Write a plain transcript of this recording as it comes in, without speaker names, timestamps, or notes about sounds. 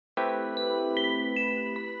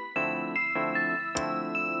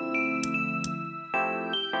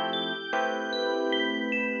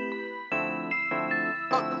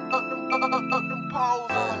Cash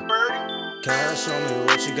on me,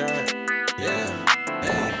 what you got? Yeah.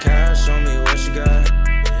 Hey, cash on me, what you got?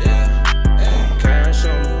 Yeah. Hey, cash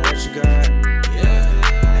on me, what you got?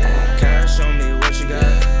 Yeah. Cash on me, what you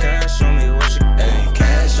got? Cash on me, what you got? Hey,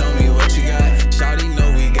 cash on me, what you got? Shawty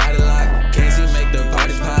know we got it locked. Knz make the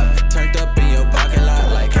party pop. Turned up in your parking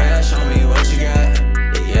lot. Like cash on me, what you got?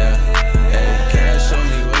 Yeah. Hey, cash on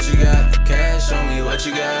me, what you got? Cash on me, what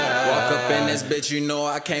you got? Walk up in this bitch, you know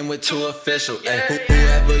I came with two official. Ay,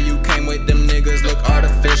 whoever you came with, them niggas look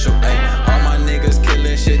artificial. Ay, all my niggas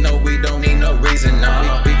killing shit, no, we don't need no reason.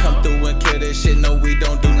 Nah, we come through and kill this shit, no, we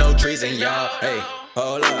don't do no treason, y'all. Hey,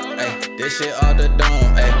 hold up, ay, this shit all the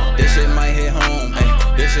dome. Ay, this shit might hit home.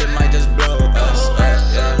 Ay, this shit might just blow us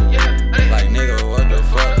up. Yeah, like nigga, what the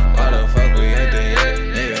fuck? Why the fuck we ain't there yet?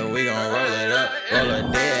 Nigga, we gon' roll it up, roll a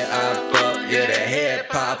dead op up. Yeah, that head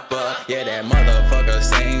pop up. Yeah, that motherfucker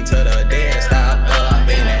sing to the dead stop up. I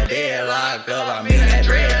mean that dead lock up. I mean that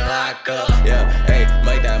dread lock up. Yeah, hey,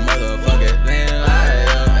 make that motherfucking thing light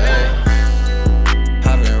up. Hey,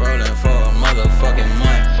 I been rolling for a motherfucking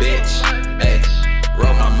month, bitch. Hey,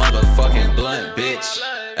 roll my motherfucking blunt, bitch.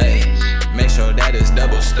 Hey, make sure that it's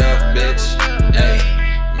double stuffed, bitch. Hey,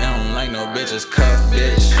 man, I don't like no bitches cuff,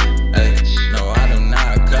 bitch. Hey, no, I do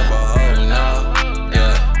not cuff a hoe, no.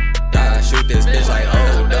 Yeah, gotta shoot this bitch like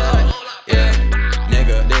old dog. Yeah,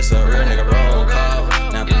 nigga, this a real nigga roll call.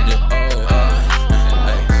 Now put your hey,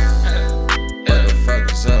 what the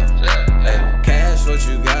fuck is up? Hey, cash what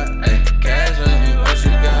you got? Hey, cash what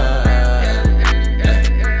you got?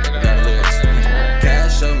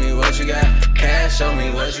 Cash show me what you got. Cash show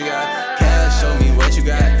me what you got. Cash show me what you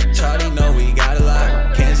got. Shawty know we got a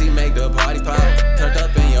lot. Knz make the party pop. Turned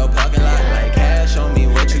up in your parking lot. Like cash show me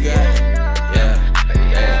what you got. Yeah,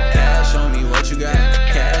 hey, cash show me what you got.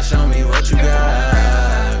 Cash show me what you got.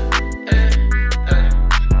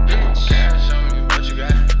 Cash show me what you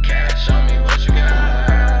got. Cash show me what you got.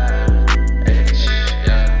 Hey,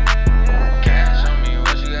 yeah. Cash show me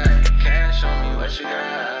what you got. Cash show me what you got.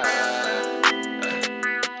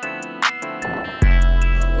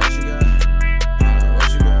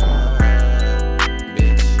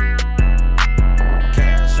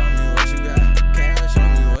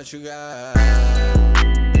 You got.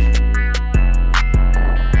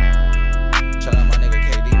 Shout out my nigga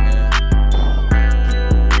KD, man.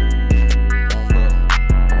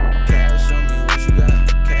 Cash show me what you got.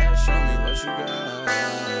 Cash show me what you got.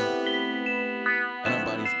 Ain't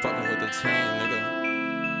nobody fucking with the team, nigga.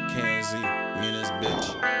 Knz, we in this bitch.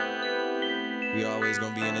 We always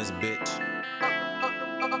gonna be in this bitch.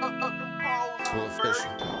 Too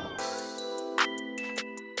official.